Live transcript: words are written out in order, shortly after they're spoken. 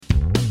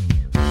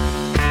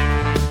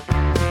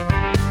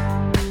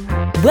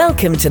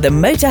Welcome to the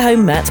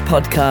Motorhome Matt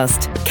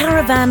podcast.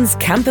 Caravans,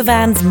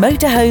 campervans,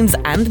 motorhomes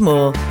and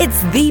more.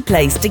 It's the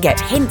place to get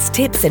hints,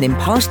 tips and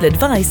impartial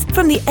advice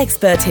from the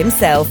expert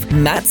himself,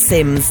 Matt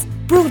Sims.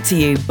 Brought to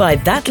you by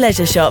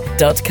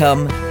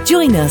thatleisureshop.com.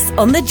 Join us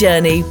on the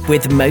journey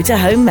with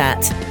Motorhome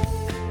Matt.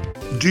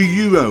 Do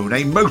you own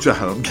a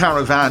motorhome,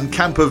 caravan,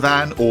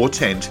 campervan or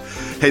tent?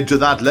 Head to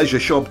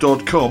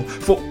thatleisureshop.com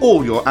for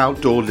all your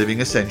outdoor living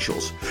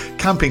essentials.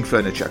 Camping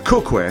furniture,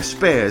 cookware,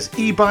 spares,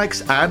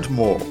 e-bikes and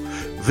more.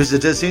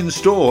 Visit us in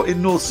store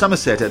in North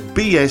Somerset at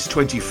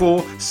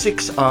BS24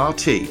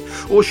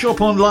 6RT or shop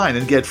online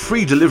and get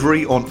free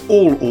delivery on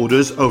all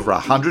orders over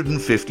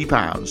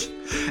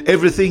 £150.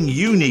 Everything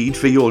you need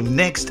for your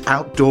next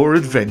outdoor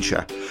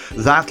adventure.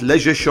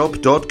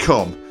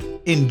 Thatleisureshop.com.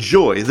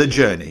 Enjoy the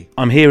journey.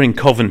 I'm here in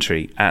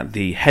Coventry at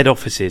the head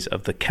offices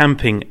of the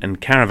Camping and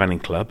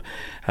Caravanning Club.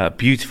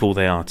 Beautiful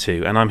they are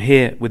too. And I'm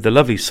here with the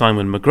lovely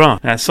Simon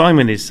McGrath. Now,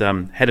 Simon is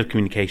head of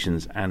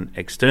communications and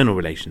external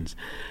relations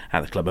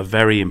at the club, a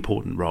very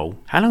important role.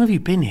 How long have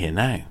you been here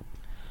now?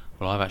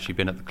 Well, I've actually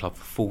been at the club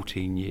for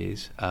 14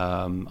 years.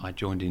 I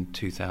joined in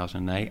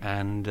 2008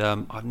 and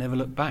I've never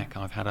looked back.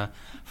 I've had a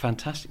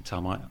fantastic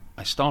time.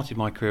 I started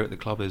my career at the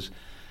club as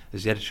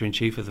the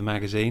editor-in-chief of the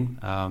magazine.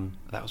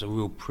 That was a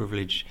real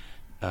privileged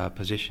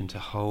position to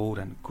hold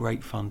and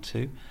great fun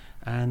too.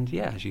 And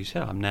yeah, as you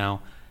said, I'm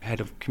now head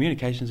of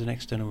communications and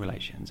external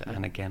relations.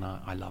 And again,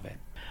 I love it.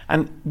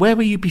 And where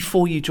were you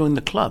before you joined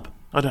the club?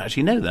 I don't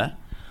actually know that.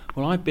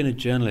 Well, I've been a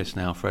journalist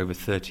now for over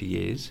 30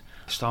 years.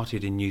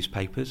 Started in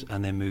newspapers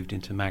and then moved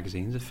into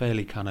magazines, a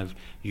fairly kind of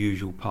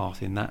usual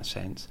path in that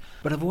sense.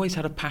 But I've always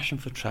had a passion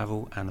for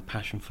travel and a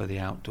passion for the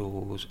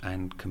outdoors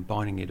and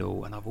combining it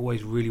all. And I've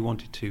always really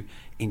wanted to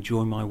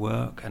enjoy my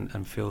work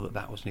and feel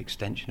that was an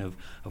extension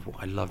of what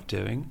I love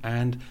doing.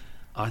 And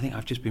I think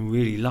I've just been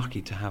really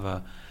lucky to have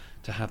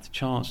the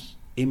chance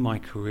in my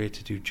career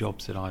to do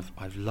jobs that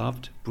I've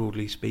loved,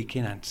 broadly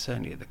speaking, and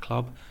certainly at the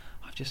club.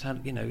 I've just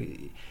had,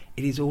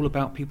 it is all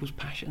about people's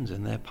passions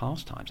and their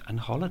pastimes and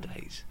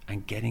holidays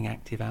and getting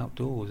active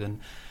outdoors. And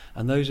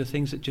those are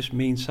things that just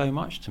mean so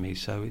much to me.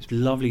 So it's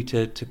lovely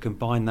to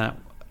combine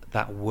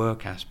that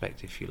work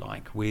aspect, if you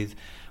like, with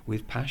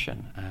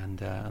passion. And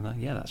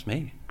that's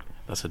me.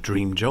 That's a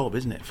dream job,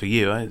 isn't it, for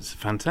you? It's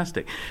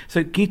fantastic.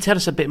 So can you tell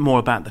us a bit more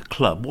about the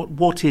club?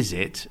 What is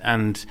it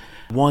and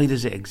why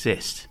does it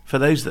exist? For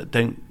those that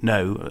don't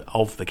know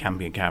of the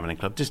Camping and Caravanning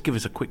Club, just give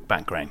us a quick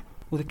background.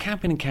 Well, the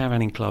Camping and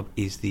Caravanning Club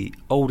is the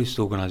oldest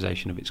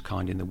organisation of its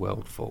kind in the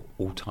world for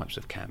all types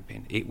of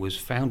camping. It was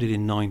founded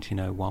in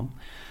 1901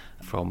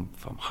 from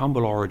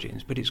humble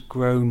origins, but it's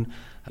grown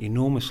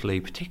enormously,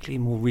 particularly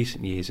in more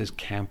recent years as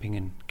camping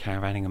and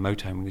caravanning and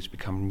motorhoming has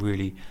become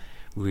really,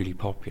 really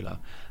popular.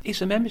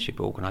 It's a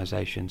membership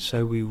organisation,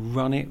 so we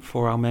run it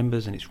for our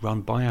members and it's run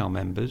by our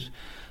members,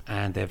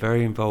 and they're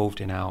very involved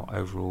in our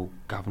overall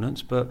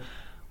governance, but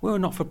we're a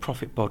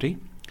not-for-profit body.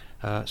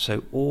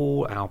 So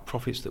all our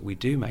profits that we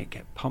do make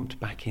get pumped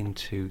back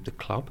into the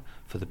club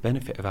for the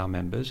benefit of our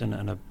members, and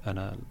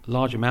a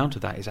large amount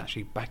of that is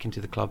actually back into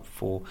the club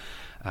for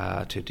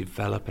to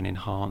develop and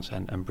enhance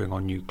and bring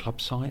on new club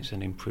sites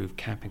and improve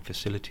camping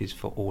facilities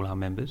for all our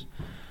members.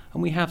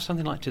 And we have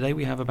something like today,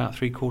 we have about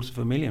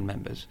 750,000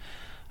 members.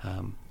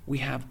 We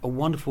have a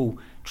wonderful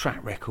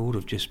track record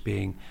of just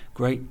being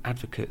great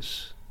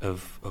advocates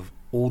of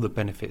all the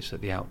benefits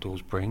that the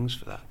outdoors brings,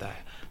 for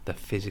the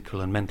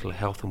physical and mental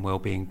health and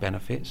well-being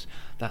benefits.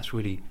 That's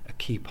really a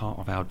key part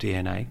of our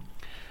DNA.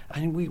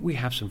 And we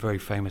have some very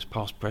famous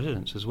past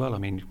presidents as well. I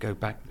mean, go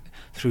back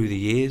through the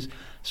years,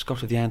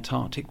 Scott of the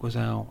Antarctic was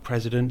our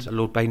president,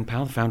 Lord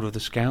Baden-Powell, the founder of the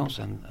Scouts,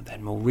 and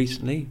then more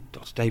recently,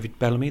 Dr. David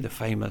Bellamy, the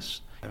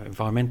famous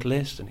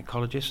environmentalist and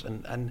ecologist,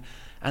 and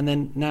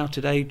then now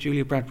today,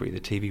 Julia Bradbury, the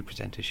TV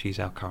presenter, she's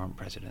our current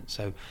president.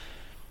 So,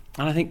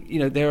 and I think,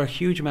 there are a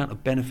huge amount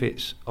of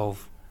benefits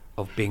of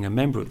being a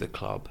member of the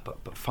club,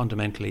 but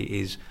fundamentally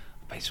is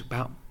basically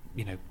about,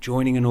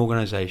 joining an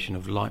organisation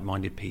of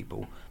like-minded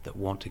people that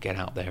want to get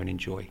out there and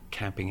enjoy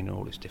camping in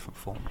all its different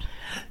forms.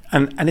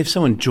 And if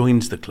someone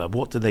joins the club,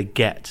 what do they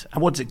get?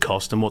 And what does it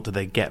cost and what do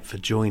they get for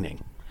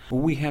joining?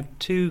 Well, we have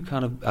two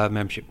kind of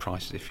membership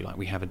prices, if you like.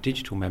 We have a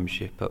digital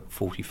membership at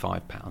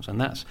 £45, and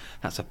that's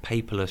a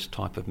paperless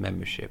type of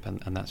membership,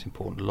 and that's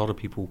important. A lot of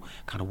people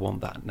kind of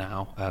want that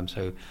now.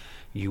 So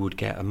you would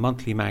get a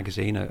monthly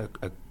magazine, a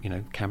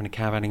Camping and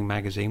Caravanning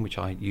magazine, which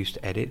I used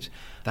to edit.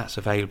 That's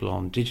available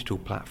on digital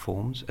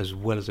platforms as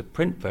well as a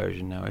print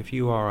version. Now, if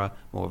you are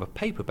more of a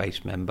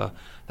paper-based member,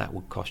 that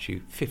would cost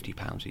you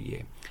 £50 a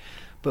year.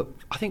 But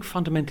I think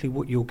fundamentally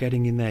what you're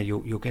getting in there,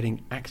 you're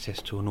getting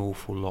access to an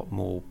awful lot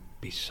more.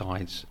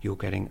 Besides, you're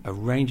getting a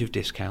range of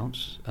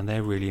discounts, and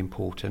they're really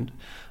important.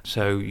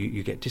 So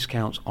you get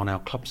discounts on our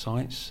club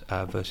sites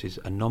versus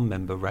a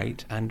non-member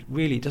rate, and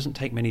really it doesn't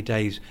take many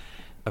days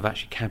of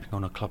actually camping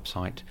on a club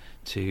site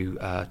to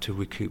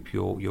recoup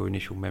your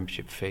initial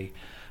membership fee.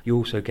 You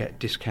also get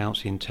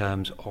discounts in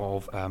terms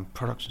of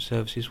products and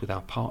services with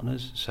our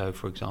partners. So,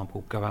 for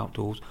example, Go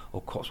Outdoors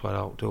or Cotswold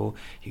Outdoor,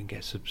 you can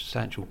get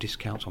substantial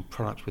discounts on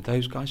products with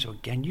those guys. So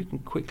again, you can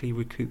quickly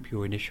recoup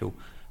your initial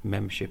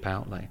membership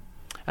outlay.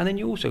 And then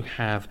you also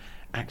have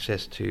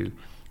access to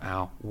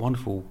our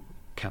wonderful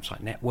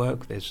campsite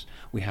network.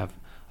 We have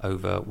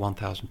over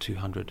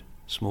 1,200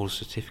 smaller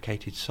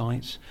certificated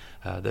sites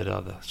that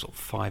are the sort of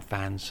 5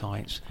 van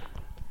sites.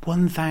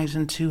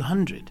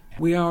 1,200?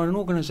 We are an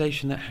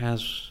organisation that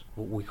has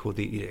what we call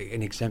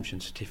an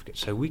exemption certificate.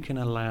 So we can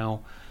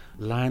allow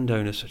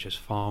landowners such as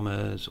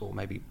farmers or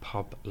maybe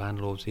pub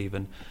landlords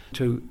even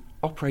to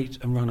operate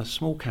and run a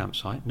small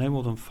campsite, no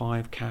more than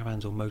 5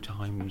 caravans or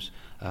motorhomes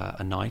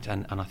a night,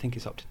 and I think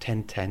it's up to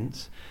 10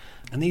 tents.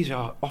 And these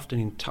are often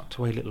in tucked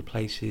away little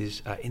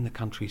places in the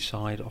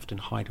countryside, often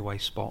hideaway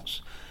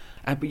spots.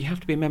 But you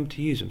have to be a member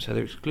to use them, so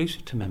they're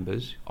exclusive to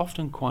members,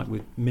 often quite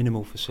with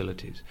minimal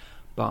facilities.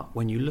 But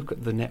when you look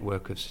at the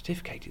network of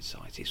certificated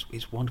sites,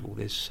 it's wonderful.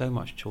 There's so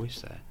much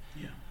choice there.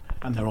 Yeah.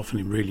 And they're often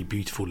in really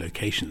beautiful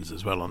locations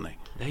as well, aren't they?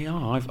 They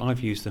are. I've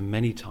used them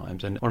many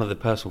times, and one of the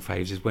personal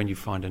favours is when you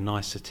find a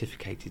nice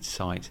certificated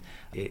site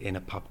in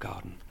a pub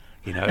garden.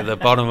 You know, at the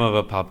bottom of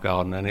a pub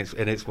garden, and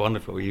it's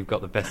wonderful. You've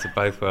got the best of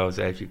both worlds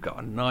there. If you've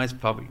got a nice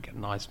pub, you get a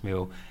nice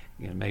meal,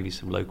 you know, maybe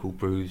some local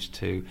brews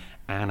too,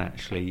 and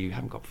actually you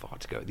haven't got far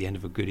to go at the end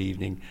of a good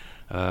evening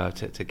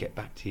to get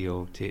back to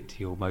your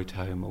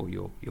motorhome or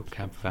your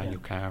camper van,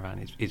 your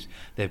caravan.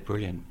 They're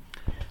brilliant.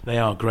 They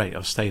are great.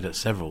 I've stayed at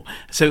several.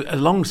 So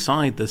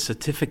alongside the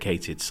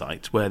certificated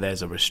sites where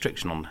there's a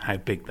restriction on how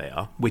big they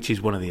are, which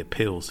is one of the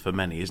appeals for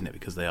many, isn't it,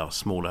 because they are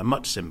smaller,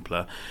 much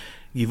simpler,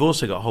 you've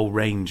also got a whole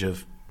range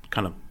of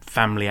kind of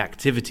family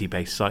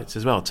activity-based sites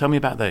as well. Tell me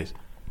about those.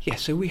 Yeah,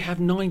 so we have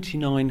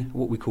 99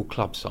 what we call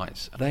club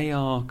sites. They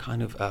are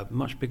kind of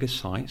much bigger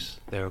sites.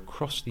 They're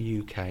across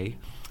the UK.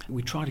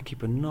 We try to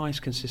keep a nice,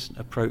 consistent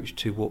approach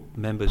to what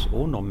members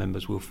or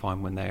non-members will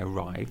find when they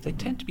arrive. They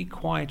tend to be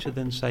quieter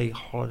than, say,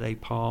 holiday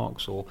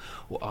parks or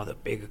other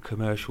bigger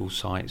commercial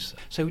sites.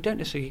 So we don't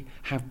necessarily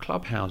have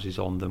clubhouses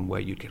on them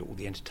where you get all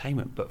the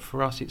entertainment. But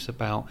for us, it's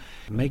about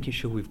making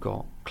sure we've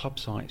got club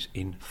sites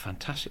in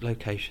fantastic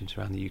locations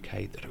around the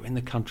UK that are in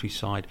the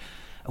countryside.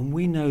 And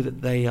we know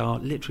that they are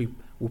literally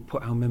will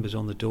put our members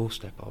on the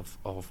doorstep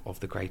of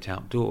the great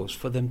outdoors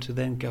for them to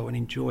then go and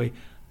enjoy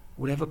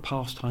whatever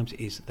pastimes it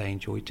is that they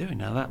enjoy doing.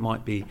 Now that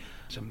might be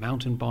some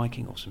mountain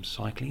biking or some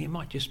cycling. It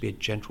might just be a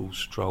gentle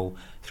stroll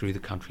through the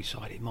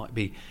countryside. It might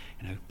be,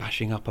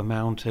 bashing up a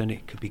mountain.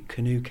 It could be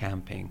canoe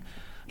camping.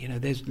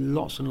 There's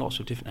lots and lots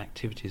of different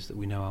activities that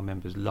we know our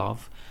members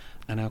love,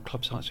 and our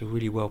club sites are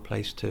really well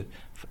placed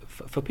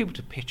for people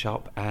to pitch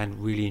up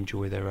and really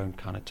enjoy their own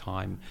kind of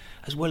time,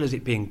 as well as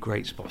it being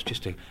great spots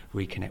just to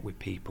reconnect with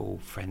people,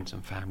 friends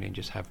and family, and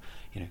just have,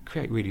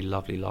 create really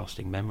lovely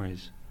lasting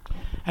memories.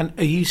 And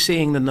are you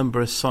seeing the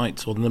number of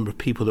sites or the number of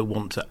people that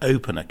want to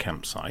open a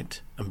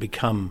campsite and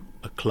become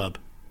a club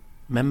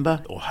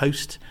member or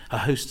host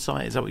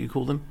site? Is that what you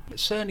call them?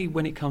 Certainly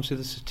when it comes to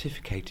the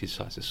certificated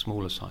sites, the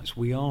smaller sites,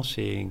 we are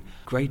seeing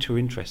greater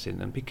interest in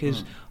them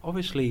because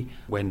obviously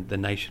when the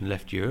nation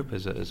left Europe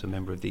as a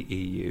member of the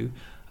EU,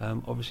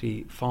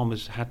 obviously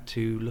farmers had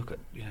to look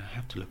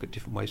at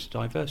different ways to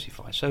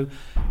diversify. So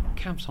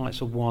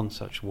campsites are one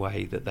such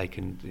way that they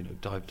can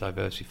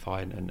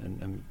diversify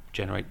and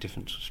generate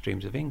different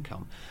streams of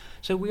income.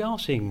 So we are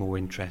seeing more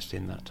interest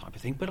in that type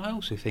of thing. But I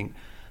also think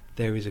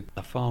there is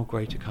a far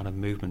greater kind of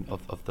movement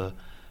of the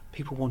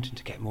people wanting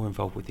to get more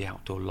involved with the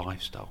outdoor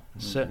lifestyle.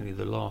 Certainly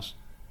the last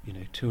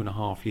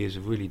 2.5 years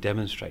have really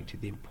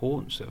demonstrated the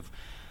importance of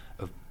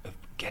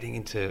getting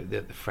into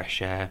the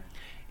fresh air,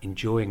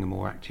 enjoying a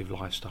more active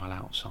lifestyle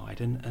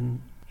outside,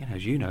 and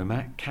as you know,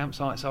 Matt,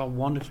 campsites are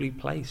wonderfully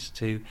placed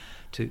to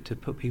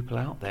put people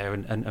out there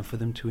and for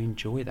them to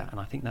enjoy that, and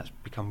I think that's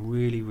become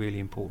really, really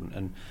important,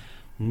 and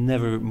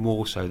never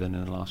more so than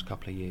in the last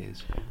couple of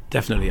years.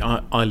 Definitely.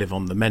 I live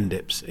on the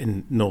Mendips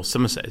in North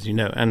Somerset, as you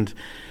know, and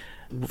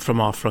from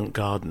our front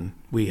garden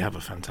we have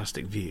a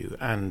fantastic view,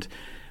 and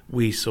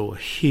we saw a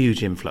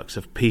huge influx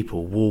of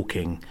people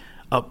walking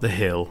up the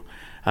hill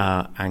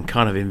and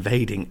kind of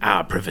invading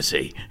our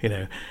privacy,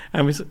 and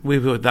we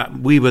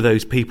were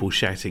those people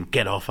shouting,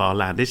 "Get off our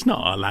land!" It's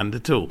not our land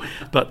at all.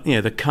 But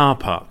the car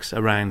parks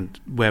around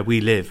where we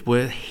live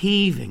were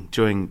heaving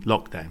during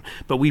lockdown.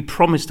 But we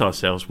promised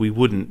ourselves we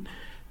wouldn't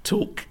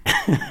talk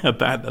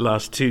about the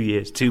last 2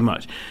 years too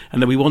much,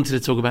 and that we wanted to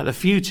talk about the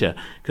future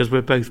because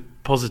we're both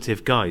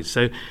positive guys.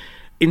 So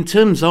in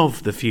terms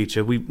of the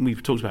future,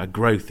 we've talked about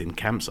growth in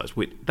campsites.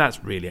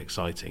 That's really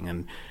exciting.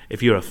 And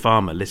if you're a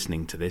farmer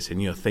listening to this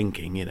and you're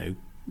thinking,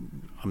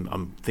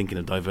 I'm thinking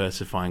of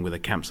diversifying with a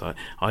campsite,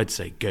 I'd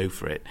say go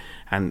for it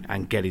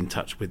and get in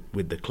touch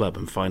with the club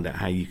and find out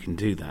how you can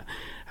do that.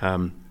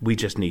 We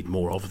just need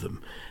more of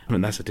them.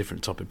 And that's a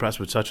different topic. Perhaps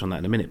we'll touch on that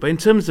in a minute. But in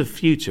terms of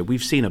future,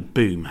 we've seen a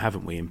boom,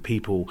 haven't we, in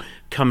people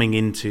coming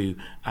into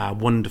our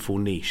wonderful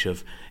niche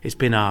of it's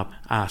been our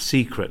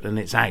secret and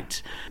it's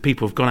out.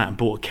 People have gone out and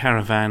bought a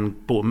caravan,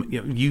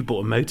 you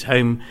bought a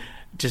motorhome.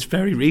 just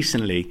very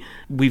recently,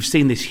 we've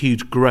seen this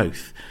huge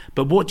growth.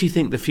 But what do you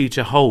think the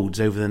future holds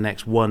over the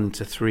next 1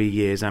 to 3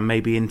 years and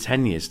maybe in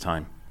 10 years'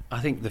 time? I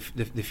think the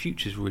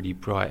future's really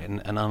bright,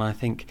 and I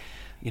think,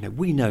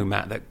 we know,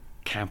 Matt, that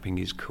camping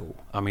is cool.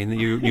 I mean,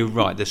 you're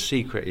right. The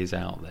secret is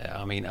out there.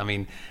 I mean,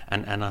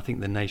 and I think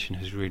the nation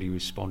has really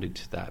responded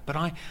to that. But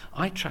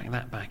I track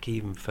that back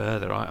even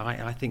further.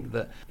 I think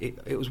that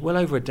it was well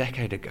over a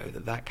decade ago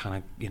that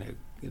kind of,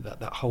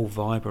 that whole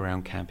vibe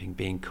around camping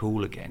being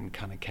cool again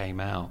kind of came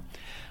out,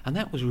 and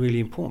that was really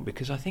important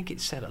because I think it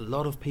set a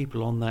lot of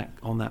people on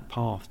that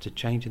path to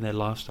changing their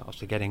lifestyles,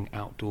 to getting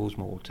outdoors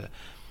more,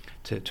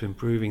 to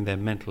improving their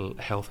mental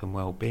health and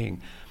well-being.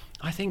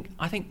 I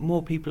think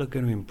more people are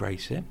going to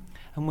embrace it.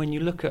 And when you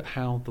look at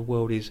how the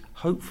world is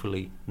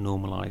hopefully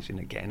normalising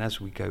again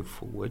as we go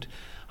forward,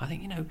 I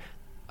think,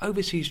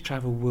 overseas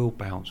travel will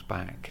bounce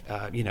back.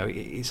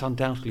 It's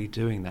undoubtedly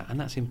doing that, and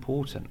that's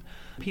important.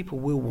 People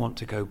will want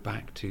to go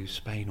back to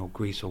Spain or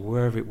Greece or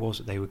wherever it was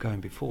that they were going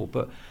before.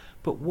 But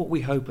what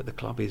we hope at the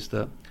club is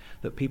that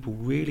people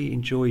really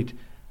enjoyed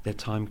their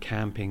time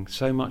camping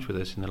so much with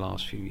us in the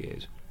last few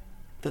years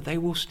that they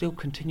will still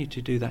continue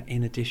to do that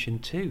in addition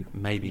to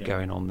maybe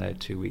going on their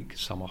 2-week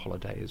summer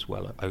holiday as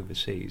well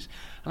overseas.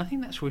 And I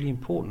think that's really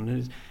important.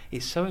 And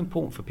it's so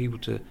important for people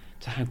to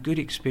have good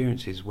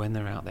experiences when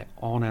they're out there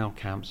on our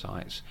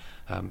campsites,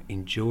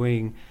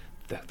 enjoying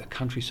the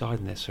countryside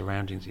and their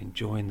surroundings,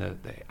 enjoying the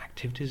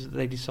activities that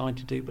they decide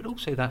to do, but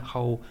also that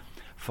whole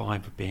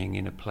vibe of being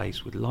in a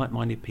place with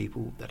like-minded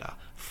people that are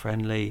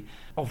friendly.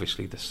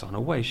 Obviously, the sun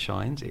always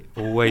shines. It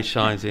always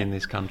shines in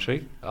this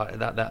country.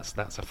 That's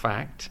a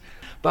fact.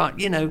 But,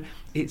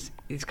 it's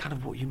kind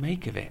of what you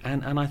make of it.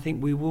 And I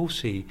think we will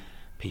see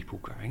people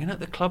growing. And at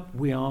the club,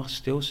 we are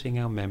still seeing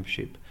our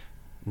membership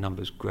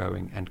numbers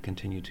growing and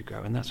continue to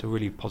grow. And that's a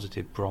really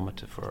positive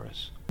barometer for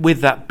us.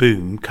 With that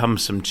boom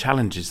comes some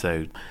challenges,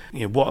 though.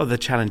 What are the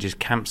challenges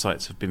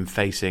campsites have been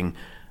facing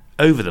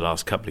over the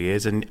last couple of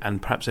years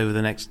and perhaps over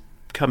the next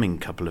coming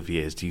couple of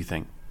years, do you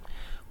think?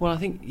 Well, I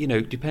think,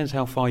 it depends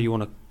how far you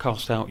want to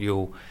cast out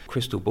your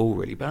crystal ball,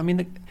 really. But I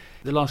mean,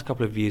 the last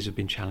couple of years have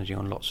been challenging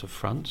on lots of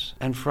fronts.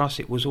 And for us,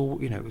 it was all,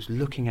 it was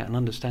looking at and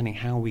understanding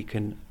how we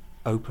can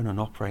open and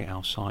operate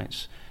our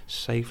sites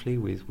safely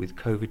with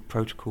COVID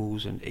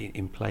protocols and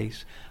in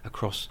place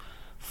across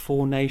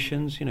 4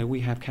 nations.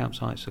 We have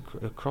campsites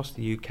across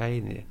the UK,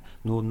 in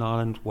Northern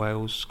Ireland,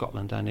 Wales,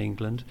 Scotland and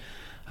England.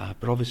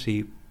 But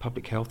obviously,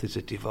 public health is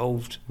a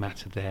devolved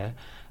matter there.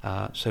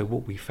 So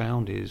what we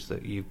found is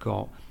that you've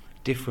got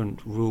different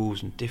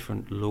rules and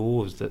different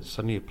laws that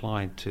suddenly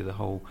applied to the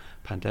whole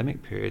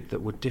pandemic period that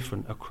were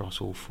different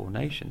across all 4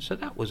 nations. So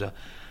that was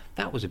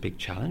a big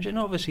challenge. And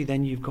obviously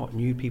then you've got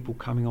new people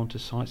coming onto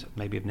sites that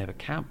maybe have never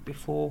camped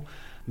before,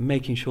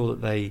 making sure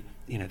that they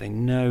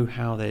know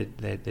how they're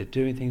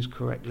doing things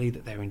correctly,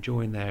 that they're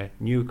enjoying their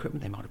new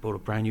equipment. They might have bought a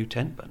brand new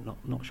tent but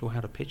not sure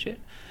how to pitch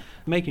it.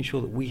 Making sure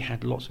that we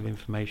had lots of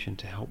information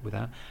to help with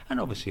that, and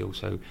obviously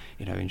also,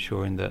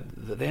 ensuring that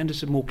they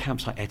understood more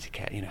campsite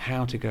etiquette,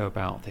 how to go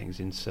about things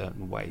in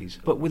certain ways,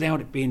 but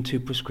without it being too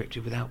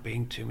prescriptive, without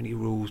being too many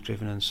rules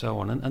driven and so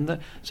on.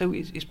 So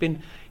it's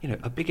been,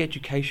 a big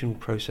educational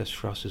process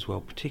for us as well,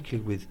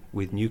 particularly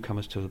with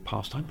newcomers to the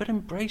pastime, but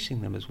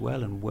embracing them as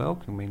well and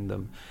welcoming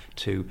them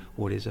to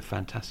what is a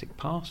fantastic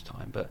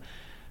pastime.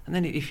 And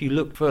then if you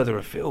look further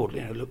afield,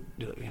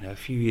 a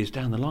few years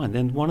down the line,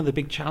 then one of the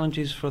big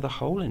challenges for the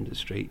whole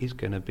industry is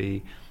going to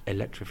be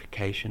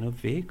electrification of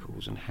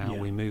vehicles and how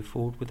we move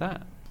forward with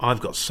that.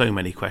 I've got so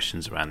many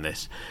questions around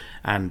this,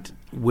 and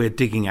we're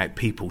digging out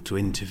people to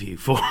interview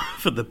for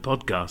the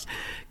podcast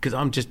because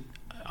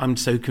I'm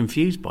so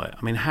confused by it.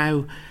 I mean,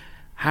 how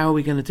are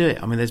we going to do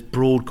it? I mean, there's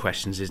broad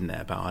questions, isn't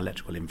there, about our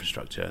electrical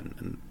infrastructure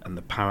and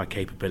the power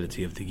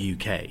capability of the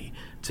UK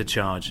to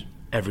charge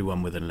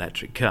everyone with an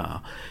electric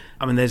car.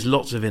 I mean, there's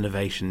lots of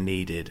innovation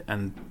needed,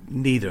 and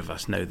neither of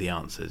us know the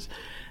answers.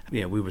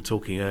 We were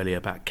talking earlier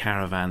about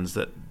caravans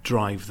that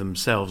drive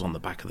themselves on the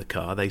back of the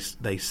car.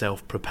 They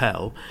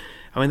self-propel.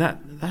 I mean,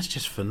 that's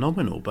just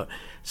phenomenal, but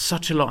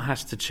such a lot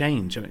has to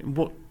change. I mean,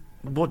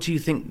 what do you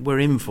think we're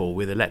in for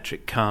with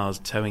electric cars,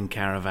 towing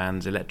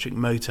caravans, electric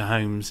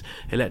motorhomes,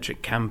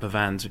 electric camper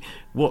vans?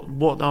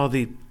 What are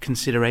the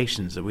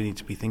considerations that we need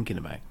to be thinking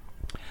about?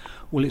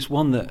 Well, it's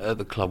one that at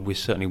the club we're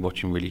certainly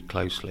watching really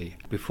closely.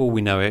 Before we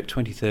know it,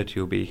 2030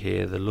 will be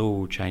here. The law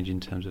will change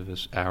in terms of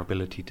our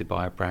ability to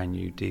buy a brand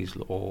new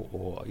diesel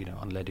or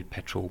unleaded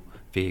petrol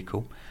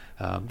vehicle.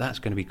 That's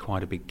going to be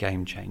quite a big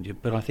game changer.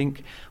 But I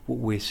think what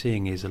we're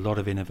seeing is a lot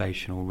of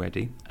innovation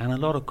already and a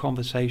lot of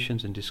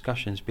conversations and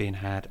discussions being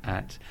had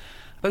at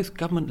both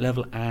government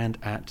level and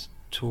at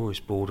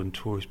tourist board and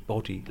tourist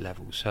body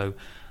level. So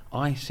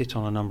I sit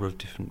on a number of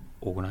different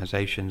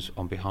organisations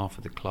on behalf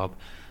of the club.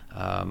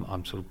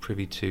 I'm sort of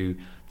privy to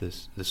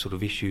the sort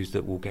of issues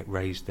that will get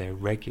raised there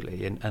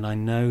regularly, and I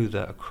know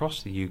that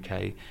across the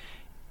UK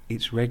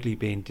it's regularly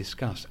being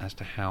discussed as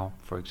to how,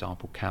 for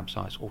example,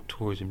 campsites or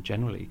tourism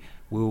generally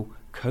will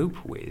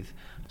cope with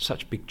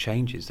such big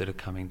changes that are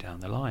coming down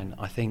the line.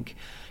 I think,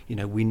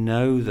 we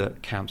know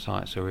that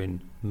campsites are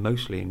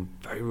mostly in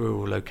very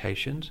rural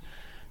locations.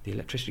 The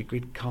electricity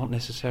grid can't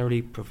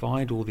necessarily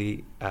provide all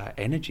the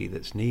energy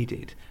that's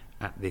needed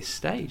at this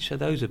stage. So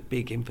those are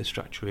big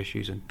infrastructure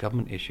issues and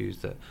government issues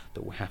that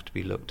will have to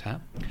be looked at.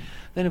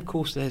 Then, of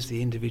course, there's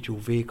the individual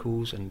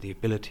vehicles and the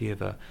ability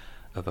of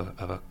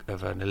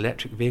an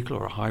electric vehicle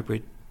or a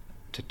hybrid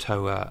to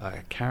tow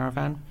a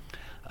caravan.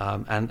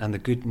 And the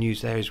good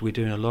news there is we're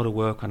doing a lot of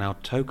work on our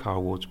Tow Car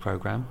Awards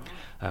programme,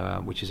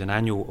 which is an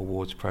annual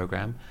awards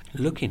programme,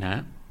 looking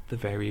at the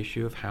very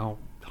issue of how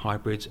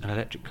hybrids and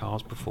electric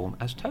cars perform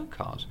as tow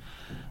cars.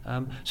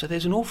 So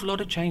there's an awful lot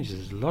of changes,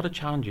 there's a lot of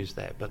challenges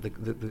there, but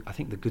I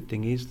think the good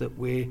thing is that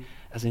we're,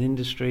 as an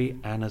industry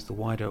and as the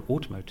wider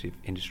automotive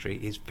industry,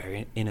 is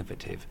very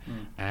innovative,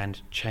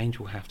 and change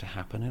will have to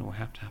happen, and it will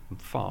have to happen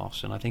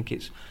fast, and I think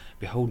it's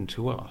beholden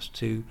to us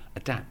to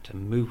adapt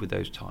and move with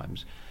those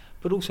times,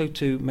 but also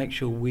to make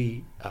sure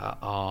we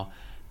are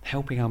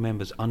helping our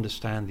members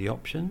understand the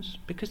options,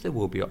 because there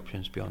will be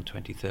options beyond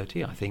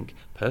 2030. I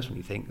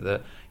personally think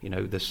that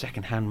the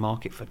second-hand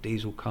market for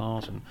diesel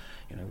cars and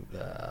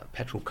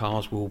petrol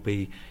cars will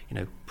be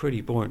pretty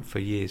buoyant for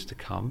years to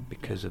come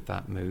because of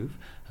that move.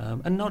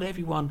 And not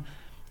everyone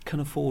can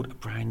afford a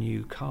brand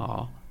new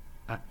car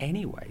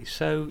anyway.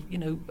 So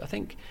I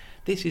think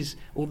this is,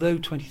 although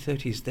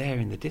 2030 is there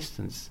in the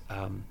distance,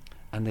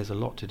 and there's a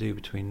lot to do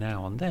between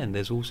now and then,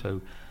 there's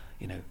also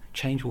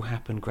change will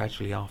happen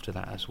gradually after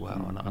that as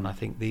well. And I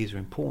think these are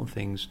important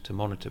things to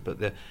monitor. But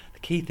the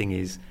key thing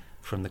is,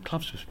 from the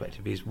club's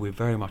perspective, is we're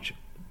very much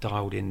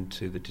dialed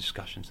into the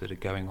discussions that are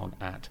going on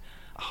at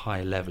a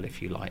higher level,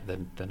 if you like,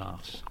 than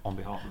us on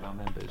behalf of our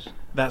members.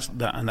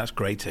 That's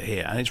great to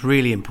hear. And it's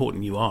really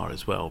important you are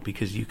as well,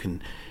 because you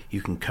can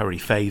curry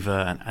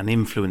favour and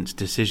influence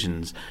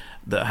decisions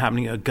that are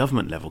happening at a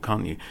government level,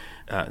 can't you?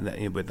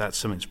 But that's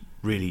something that's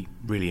really,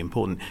 really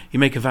important. You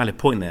make a valid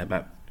point there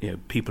about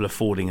people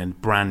affording a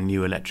brand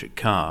new electric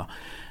car.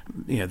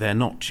 They're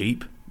not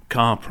cheap.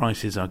 Car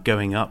prices are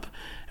going up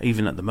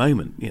even at the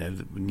moment.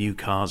 New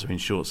cars are in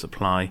short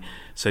supply,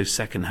 so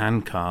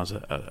second-hand cars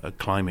are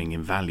climbing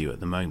in value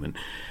at the moment.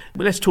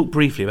 But let's talk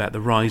briefly about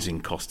the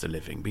rising cost of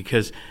living,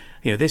 because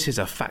this is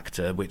a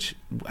factor which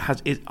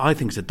I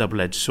think is a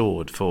double-edged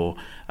sword for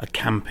a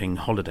camping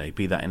holiday,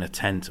 be that in a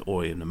tent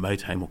or in a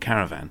motorhome or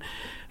caravan.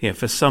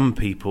 For some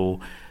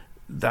people,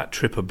 that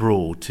trip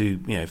abroad to,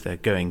 if they're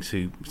going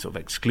to sort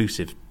of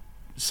exclusive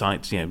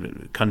sites,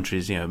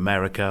 countries,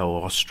 America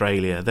or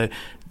Australia,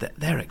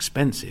 they're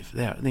expensive.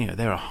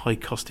 They're a high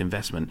cost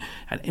investment.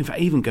 And in fact,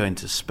 even going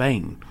to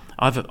Spain,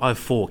 I've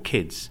 4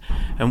 kids,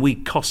 and we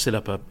costed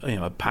up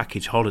a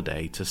package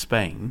holiday to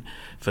Spain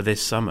for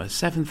this summer,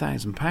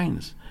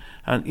 £7,000,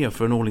 and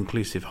for an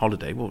all-inclusive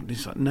holiday. Well,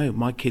 it's like, no,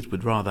 my kids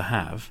would rather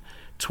have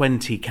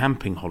 20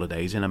 camping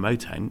holidays in a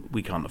motorhome.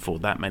 We can't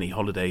afford that many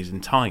holidays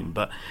in time,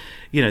 but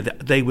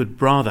they would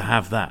rather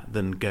have that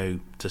than go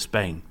to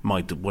Spain.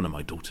 One of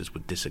my daughters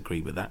would disagree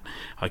with that.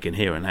 I can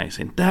hear her now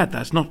saying, "Dad,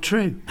 that's not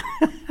true."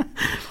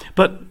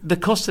 But the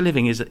cost of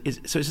living is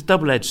so it's a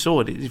double-edged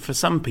sword. For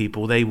some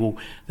people, they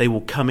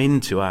will come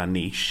into our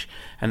niche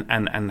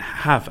and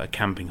have a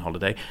camping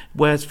holiday,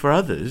 whereas for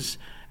others,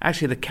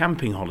 actually the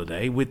camping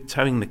holiday with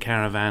towing the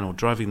caravan or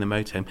driving the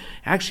motorhome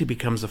actually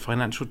becomes a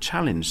financial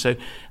challenge. So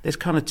there's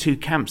kind of two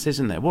camps,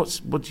 isn't there? What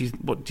do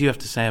you have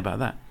to say about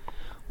that?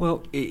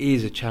 Well, it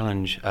is a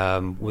challenge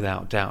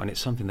without doubt, and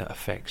it's something that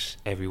affects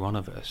every one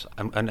of us.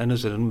 And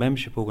as a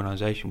membership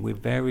organisation, we're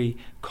very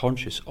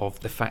conscious of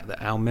the fact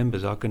that our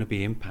members are going to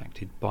be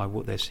impacted by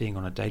what they're seeing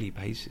on a daily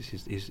basis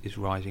is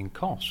rising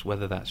costs,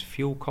 whether that's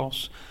fuel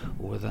costs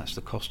or whether that's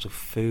the cost of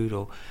food.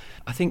 Or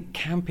I think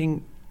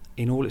camping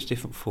in all its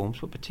different forms,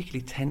 but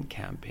particularly tent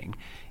camping,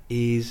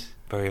 is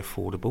very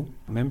affordable.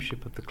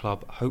 Membership of the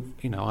club,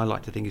 I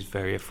like to think, is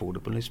very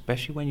affordable,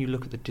 especially when you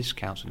look at the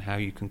discounts and how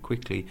you can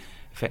quickly,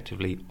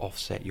 effectively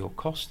offset your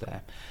costs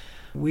there.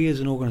 We as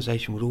an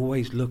organisation would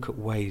always look at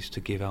ways to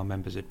give our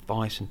members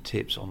advice and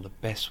tips on the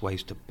best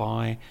ways to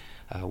buy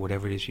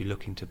whatever it is you're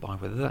looking to buy,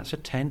 whether that's a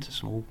tent, a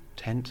small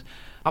tent,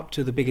 up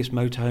to the biggest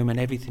motorhome and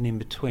everything in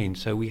between.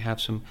 So we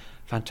have some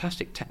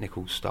fantastic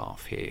technical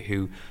staff here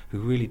who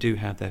really do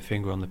have their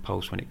finger on the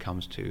pulse when it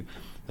comes to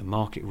the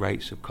market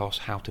rates of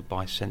costs, how to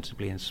buy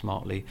sensibly and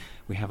smartly.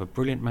 We have a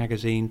brilliant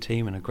magazine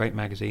team and a great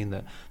magazine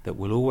that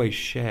will always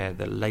share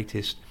the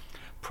latest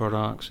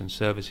products and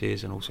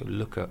services, and also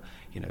look at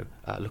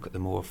the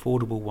more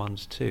affordable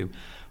ones too.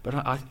 But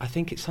I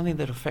think it's something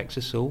that affects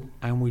us all,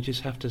 and we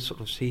just have to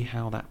sort of see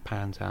how that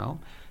pans out.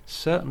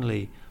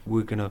 Certainly,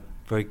 we're going to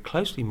very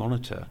closely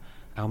monitor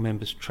our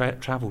members'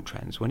 travel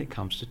trends when it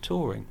comes to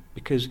touring,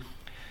 because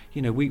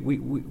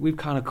we've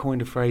kind of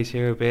coined a phrase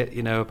here a bit,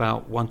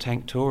 about one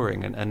tank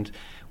touring, and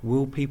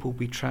will people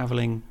be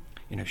travelling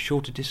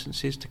shorter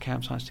distances to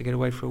campsites to get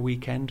away for a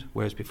weekend,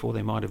 whereas before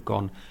they might have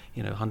gone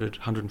 100,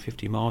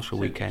 150 miles for a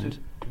weekend.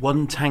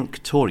 One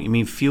tank touring, you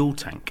mean fuel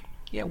tank?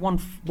 Yeah, one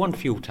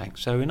fuel tank.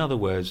 So in other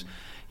words,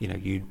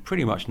 you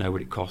pretty much know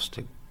what it costs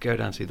to go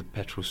down to the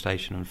petrol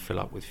station and fill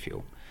up with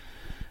fuel.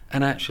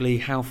 And actually,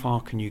 how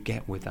far can you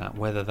get with that?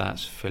 Whether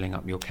that's filling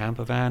up your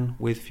camper van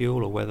with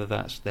fuel, or whether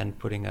that's then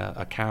putting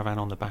a caravan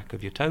on the back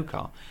of your tow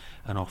car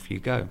and off you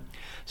go.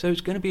 So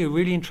it's going to be a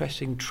really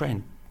interesting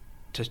trend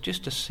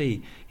just to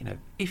see,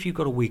 if you've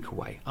got a week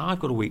away. I've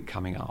got a week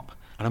coming up,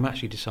 and I'm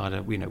actually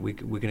decided, we're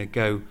going to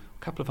go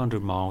a couple of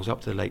 100 miles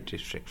up to the Lake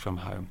District from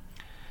home,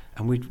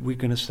 and we're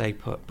going to stay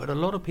put. But a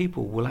lot of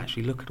people will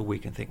actually look at a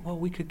week and think, well,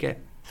 we could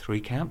get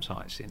 3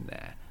 campsites in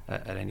there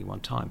at any one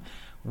time.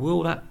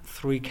 Will that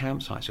 3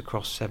 campsites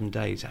across 7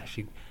 days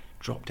actually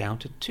drop down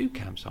to 2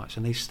 campsites,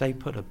 and they stay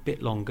put a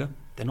bit longer?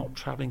 They're not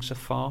travelling so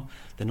far,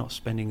 they're not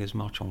spending as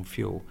much on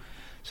fuel.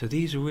 So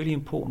these are really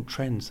important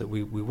trends that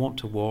we want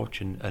to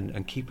watch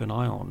and keep an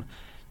eye on,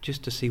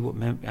 just to see what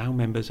our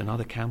members and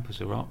other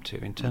campers are up to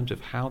in terms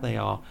of how they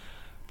are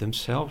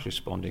themselves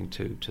responding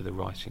to the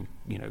rising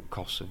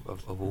costs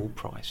of all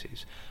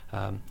prices.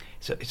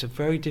 So it's a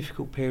very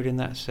difficult period in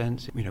that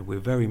sense. We're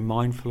very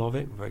mindful of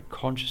it, we're very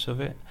conscious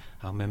of it.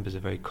 Our members are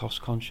very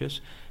cost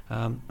conscious,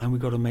 and we've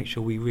got to make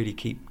sure we really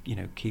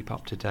keep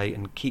up to date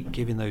and keep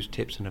giving those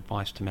tips and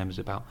advice to members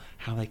about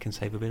how they can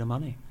save a bit of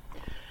money.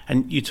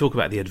 And you talk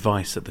about the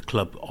advice that the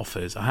club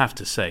offers. I have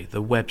to say,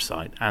 the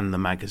website and the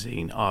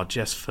magazine are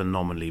just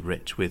phenomenally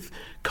rich with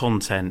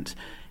content,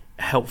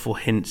 helpful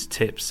hints,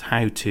 tips,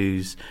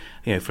 how-tos,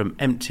 from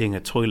emptying a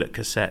toilet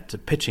cassette to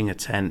pitching a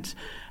tent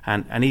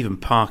and even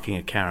parking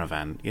a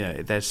caravan.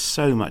 There's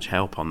so much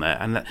help on there,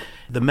 and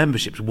the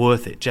membership's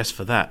worth it just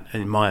for that,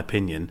 in my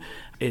opinion.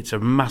 It's a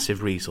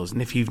massive resource,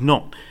 and if you've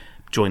not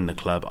joined the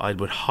club, I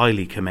would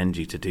highly commend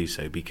you to do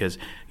so, because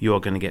you are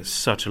going to get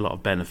such a lot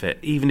of benefit,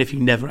 even if you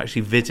never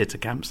actually visit a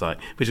campsite,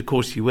 which of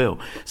course you will.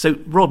 So,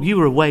 Rob, you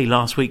were away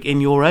last week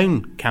in your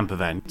own camper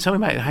van. Tell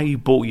me about how you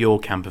bought your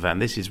camper van.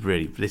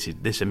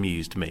 This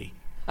amused me.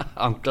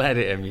 I'm glad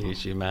it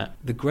amused you, Matt.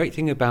 The great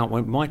thing about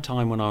my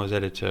time when I was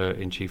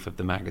editor-in-chief of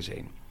the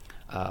magazine,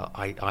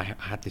 I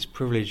had this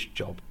privileged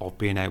job of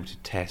being able to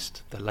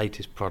test the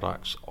latest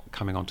products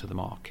coming onto the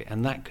market,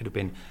 and that could have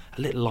been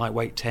a little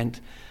lightweight tent,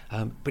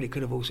 but it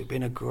could have also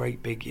been a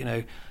great big,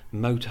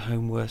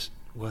 motorhome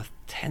worth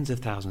tens of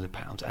thousands of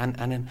pounds,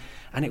 and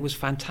it was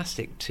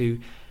fantastic to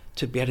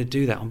be able to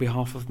do that on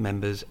behalf of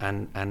members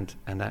and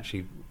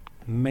actually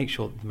make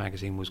sure that the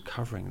magazine was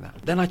covering that.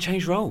 Then I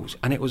changed roles,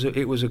 and it was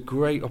a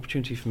great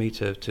opportunity for me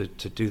to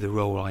do the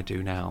role I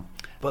do now.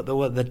 But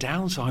the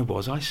downside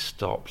was I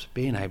stopped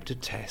being able to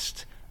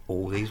test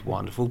all these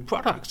wonderful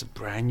products, the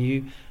brand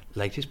new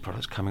latest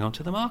products coming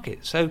onto the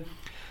market. So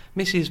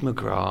Mrs.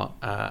 McGrath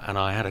and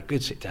I had a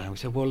good sit down. We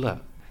said, well,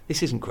 look,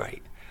 this isn't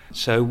great.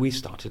 So we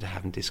started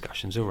having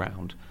discussions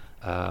around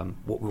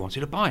what we wanted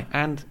to buy.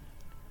 And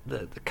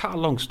the cut a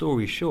long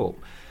story short,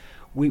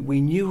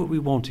 we knew what we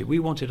wanted. We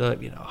wanted a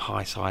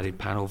high-sided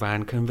panel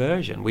van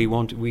conversion.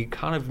 We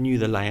kind of knew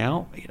the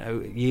layout.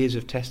 Years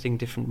of testing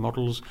different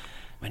models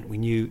meant we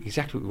knew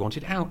exactly what we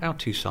wanted. Our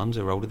 2 sons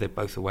are older; they're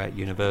both away at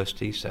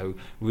university, so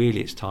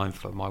really it's time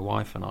for my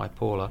wife and I,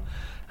 Paula.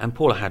 And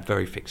Paula had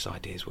very fixed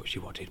ideas what she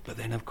wanted. But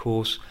then, of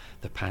course,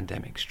 the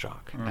pandemic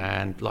struck,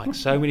 and like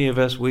so many of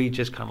us, we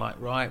just kind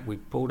of we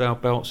pulled our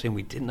belts in.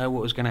 We didn't know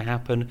what was going to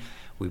happen.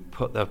 We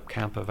put the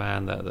camper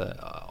van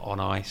on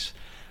ice.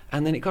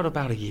 And then it got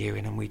about a year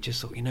in, and we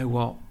just thought, you know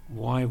what,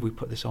 why have we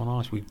put this on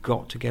ice? We've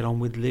got to get on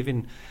with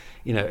living,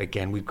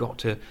 again, we've got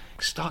to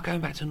start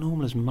going back to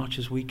normal as much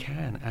as we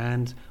can.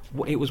 And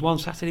it was one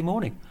Saturday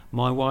morning.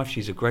 My wife,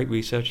 she's a great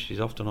researcher,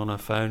 she's often on her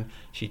phone.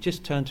 She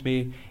just turned to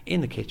me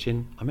in the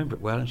kitchen, I remember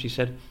it well, and she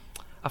said,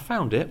 I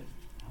found it.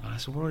 And I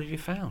said, what have you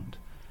found?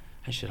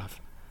 And she said,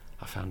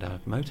 I found our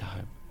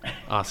motorhome.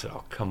 I said,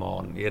 oh, come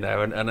on,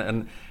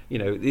 and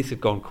this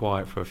had gone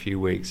quiet for a few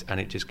weeks, and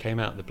it just came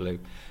out of the blue.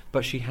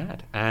 But she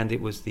had, and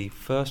it was the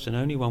first and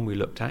only one we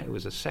looked at. It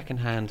was a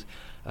second-hand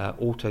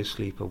auto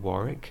sleeper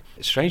Warwick.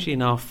 Strangely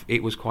enough,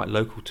 it was quite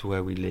local to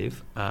where we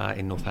live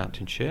in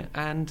Northamptonshire,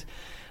 and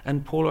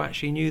Paula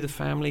actually knew the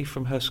family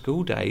from her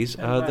school days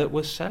that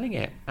was selling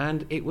it,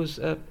 and it was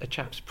a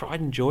chap's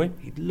pride and joy.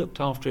 He looked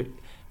after it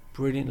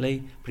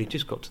brilliantly, but he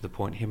just got to the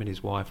point, him and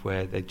his wife,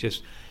 where they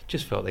just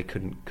felt they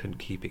couldn't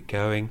keep it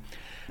going,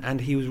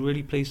 and he was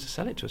really pleased to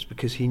sell it to us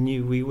because he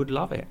knew we would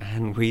love it,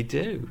 and we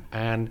do,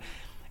 and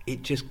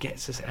it just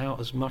gets us out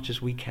as much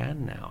as we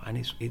can now, and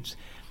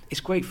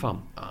it's great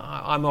fun.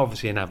 I'm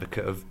obviously an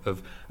advocate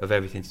of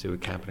everything to do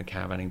with camping and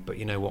caravanning, but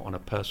you know what, on a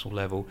personal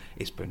level,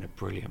 it's been a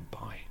brilliant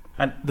buy.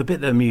 And the bit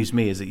that amused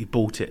me is that you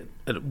bought it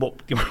at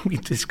what we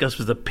discussed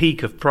was the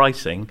peak of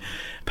pricing.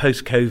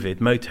 Post-COVID,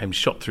 motorhomes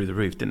shot through the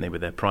roof, didn't they,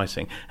 with their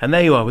pricing? And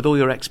there you are with all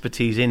your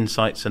expertise,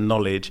 insights and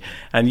knowledge,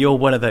 and you're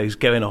one of those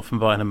going off and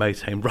buying a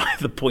motorhome right at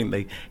the point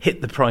they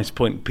hit the price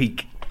point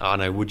peak. I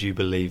know, would you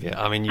believe it?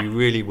 I mean, you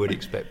really would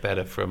expect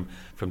better from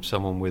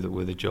someone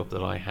with a job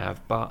that I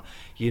have. But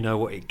you know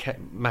what,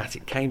 Matt,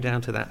 it came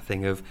down to that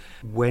thing of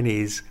when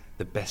is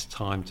the best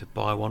time to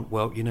buy one?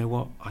 Well, you know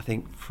what? I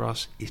think for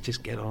us, it's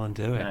just get on and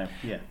do it.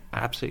 Yeah.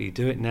 Absolutely,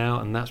 do it now,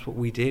 and that's what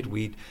we did.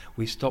 We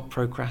stopped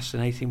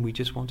procrastinating. We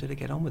just wanted to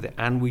get on with it,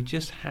 and we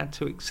just had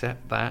to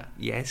accept that,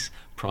 yes,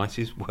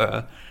 prices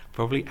were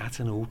probably at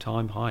an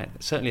all-time high,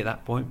 certainly at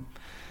that point.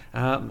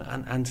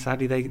 And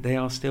sadly, they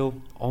are still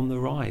on the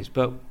rise.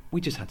 But we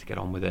just had to get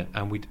on with it,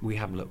 and we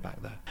haven't looked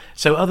back there.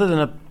 So other than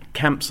a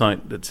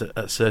campsite that's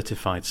a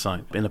certified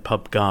site in a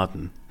pub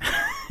garden,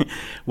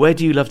 where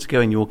do you love to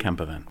go in your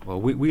camper van? Well,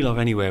 we love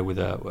anywhere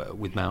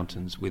with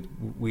mountains.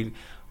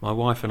 My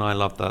wife and I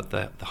love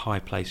the high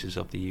places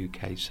of the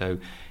UK. So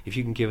if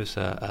you can give us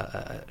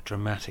a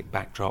dramatic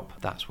backdrop,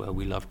 that's where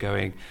we love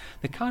going.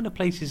 The kind of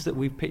places that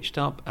we've pitched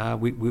up,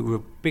 we were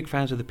big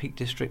fans of the Peak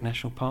District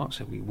National Park,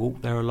 so we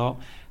walked there a lot.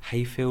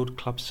 Hayfield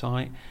club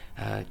site,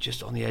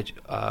 just on the edge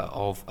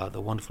of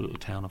the wonderful little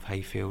town of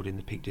Hayfield in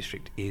the Peak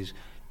District, is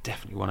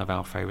definitely one of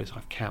our favourites.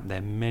 I've camped there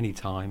many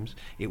times.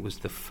 It was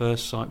the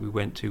first site we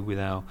went to with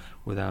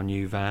our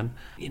new van.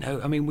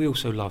 We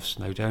also love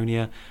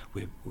Snowdonia.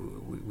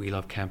 We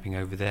love camping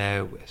over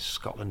there.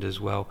 Scotland as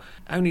well.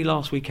 Only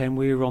last weekend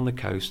we were on the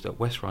coast at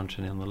West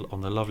Runton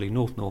on the lovely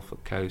North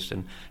Norfolk coast,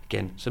 and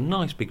again some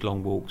nice big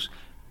long walks.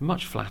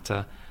 Much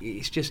flatter.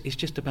 It's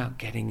just about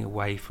getting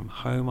away from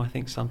home. I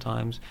think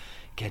sometimes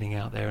getting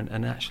out there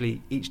and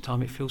actually each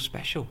time it feels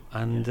special,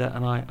 and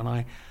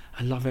I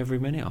love every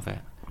minute of it.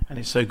 And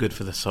it's so good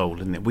for the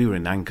soul, isn't it? We were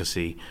in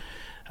Anglesey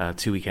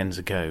 2 weekends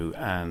ago,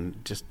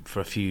 and just for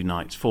a few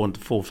nights, 4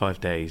 or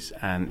 5 days,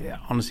 and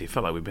honestly, it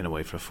felt like we'd been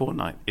away for a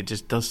fortnight. It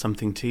just does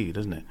something to you,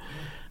 doesn't it?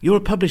 You're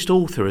a published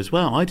author as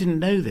well. I didn't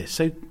know this,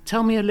 so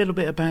tell me a little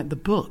bit about the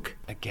book.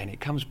 Again, it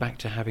comes back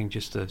to having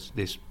just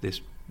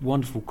this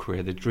wonderful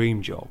career, the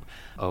dream job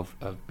of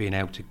being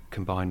able to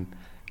combine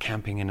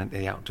camping and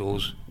the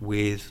outdoors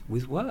with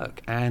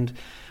work. And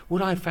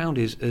what I found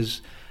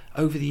is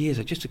over the years,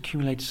 I just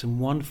accumulated some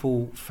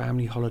wonderful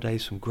family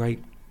holidays, some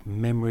great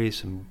memories,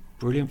 some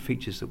brilliant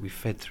features that we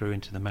fed through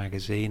into the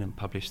magazine and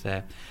published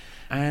there.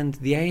 And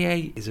the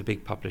AA is a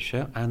big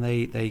publisher, and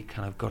they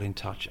kind of got in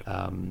touch.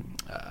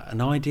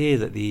 An idea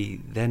that the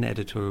then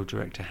editorial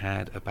director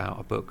had about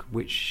a book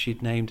which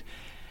she'd named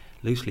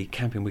loosely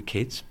Camping with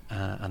Kids,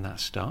 and that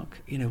stuck.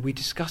 We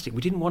discussed it.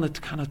 We didn't want a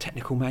kind of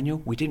technical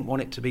manual. We didn't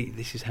want it to be,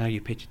 this is how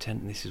you pitch a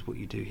tent and this is what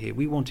you do here.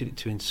 We wanted it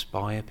to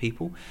inspire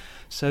people.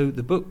 So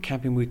the book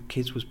Camping with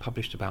Kids was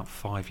published about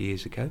 5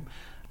 years ago.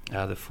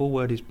 The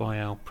foreword is by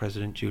our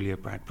president, Julia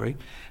Bradbury,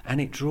 and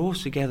it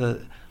draws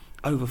together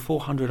over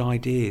 400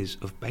 ideas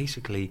of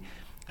basically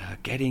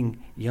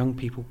getting young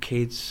people,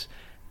 kids,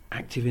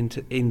 active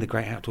in the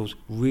great outdoors,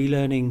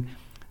 relearning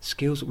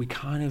skills that we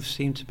kind of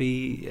seem to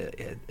be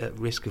at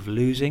risk of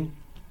losing.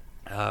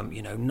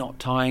 Not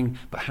tying,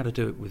 but how to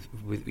do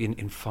it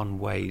in fun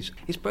ways.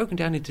 It's broken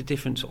down into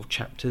different sort of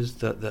chapters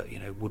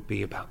that would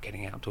be about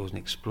getting outdoors and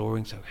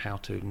exploring, so how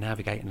to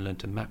navigate and learn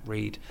to map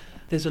read.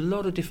 There's a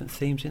lot of different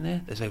themes in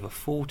there. There's over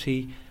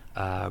 40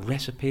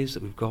 recipes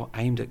that we've got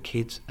aimed at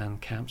kids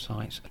and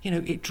campsites.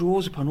 It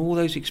draws upon all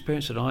those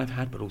experiences that I've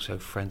had, but also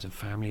friends and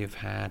family have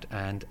had,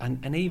 and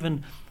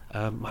even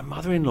my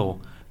mother-in-law.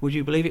 Would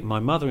you believe it? My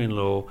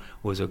mother-in-law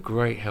was a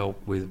great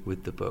help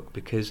with the book,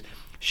 because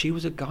she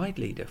was a guide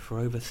leader for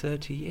over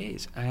 30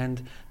 years,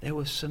 and there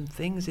were some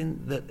things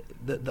in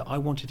that I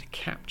wanted to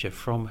capture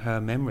from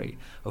her memory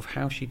of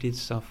how she did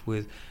stuff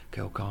with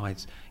Girl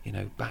Guides,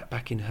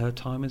 back in her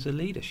time as a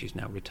leader. She's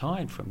now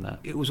retired from that.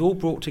 It was all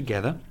brought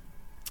together.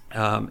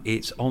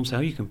 It's on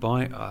sale. You can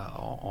buy it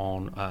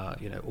on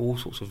all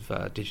sorts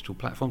of digital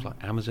platforms,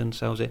 like Amazon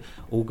sells it,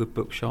 all good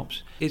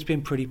bookshops. It's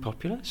been pretty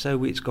popular,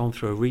 so it's gone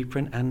through a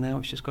reprint, and now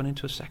it's just gone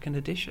into a second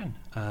edition,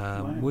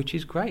 which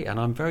is great,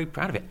 and I'm very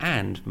proud of it.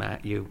 And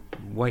Matt, you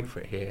wait for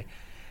it here,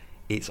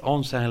 it's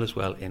on sale as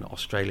well in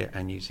Australia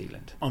and New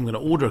Zealand. I'm going to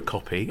order a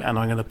copy, and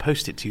I'm going to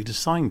post it to you to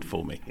sign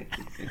for me.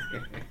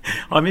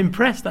 I'm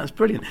impressed. That's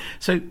brilliant.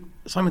 So,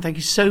 Simon, thank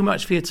you so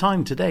much for your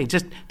time today.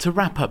 Just to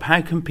wrap up,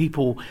 how can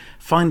people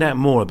find out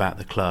more about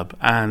the club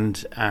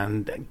and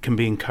can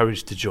be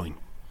encouraged to join?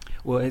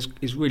 Well,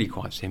 it's really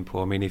quite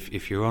simple. I mean,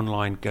 if you're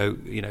online, go,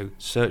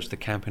 search the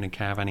Camping and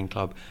Caravanning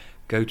Club,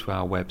 go to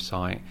our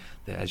website.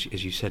 As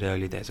you said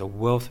earlier, there's a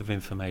wealth of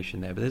information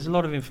there, but there's a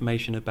lot of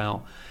information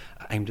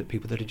aimed at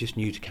people that are just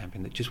new to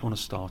camping, that just want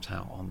to start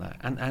out on that,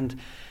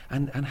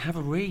 and have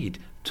a read.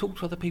 Talk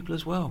to other people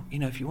as well.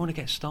 If you want to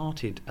get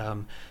started,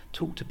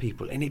 talk to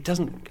people, and it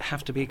doesn't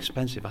have to be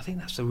expensive. I think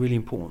that's a really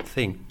important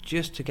thing,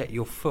 just to get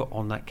your foot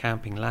on that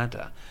camping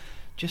ladder.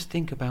 Just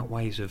think about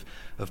ways of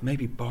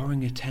maybe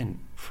borrowing a tent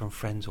from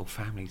friends or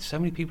family. So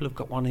many people have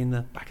got one in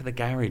the back of the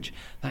garage,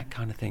 that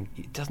kind of thing.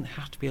 It doesn't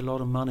have to be a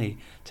lot of money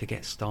to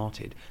get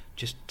started.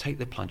 Just take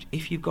the plunge.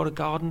 If you've got a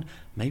garden,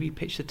 maybe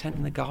pitch the tent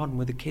in the garden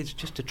with the kids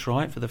just to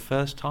try it for the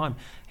first time.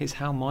 It's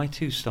how my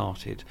two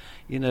started.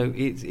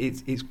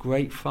 It's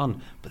great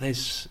fun, but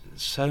there's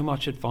so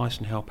much advice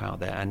and help out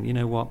there. And you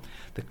know what?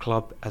 The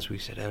club, as we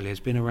said earlier, has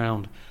been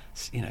around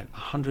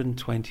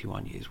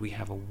 121 years. We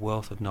have a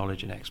wealth of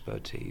knowledge and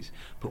expertise,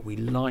 but we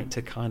like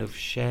to kind of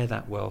share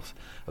that wealth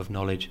of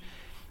knowledge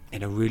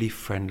in a really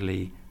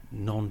friendly,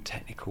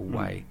 non-technical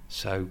way.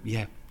 So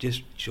yeah,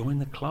 just join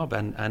the club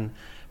and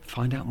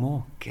find out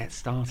more. Get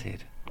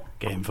started.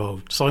 Get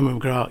involved. Simon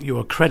McGrath,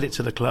 you're a credit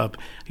to the club.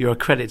 You're a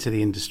credit to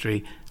the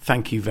industry.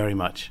 Thank you very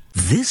much.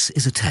 This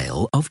is a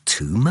tale of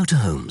two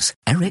motorhomes,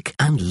 Eric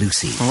and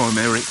Lucy. I'm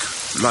Eric,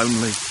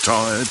 lonely,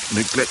 tired,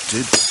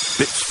 neglected,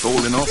 bits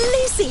falling off.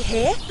 Lucy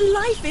here.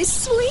 Life is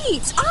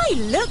sweet. I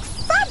look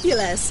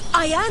fabulous.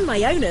 I earn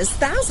my owners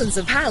thousands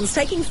of pounds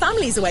taking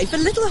families away for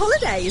little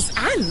holidays.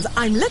 And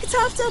I'm looked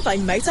after by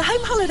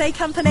Motorhome Holiday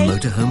Company.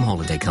 Motorhome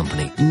Holiday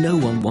Company. No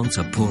one wants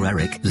a poor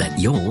Eric. Let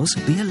yours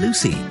be a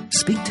Lucy.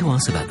 Speak to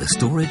us about the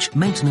storage,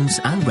 maintenance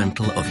and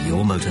rental of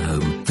your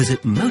motorhome.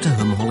 Visit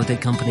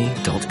motorhomeholidaycompany.com.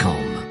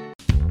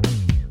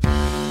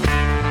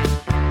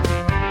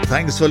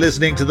 Thanks for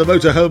listening to the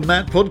Motorhome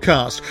Matt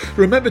podcast.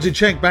 Remember to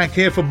check back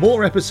here for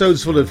more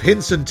episodes full of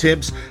hints and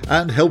tips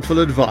and helpful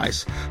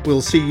advice.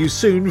 We'll see you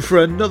soon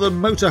for another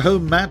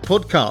Motorhome Matt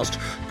podcast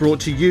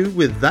brought to you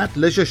with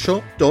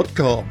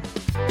thatleisureShop.com.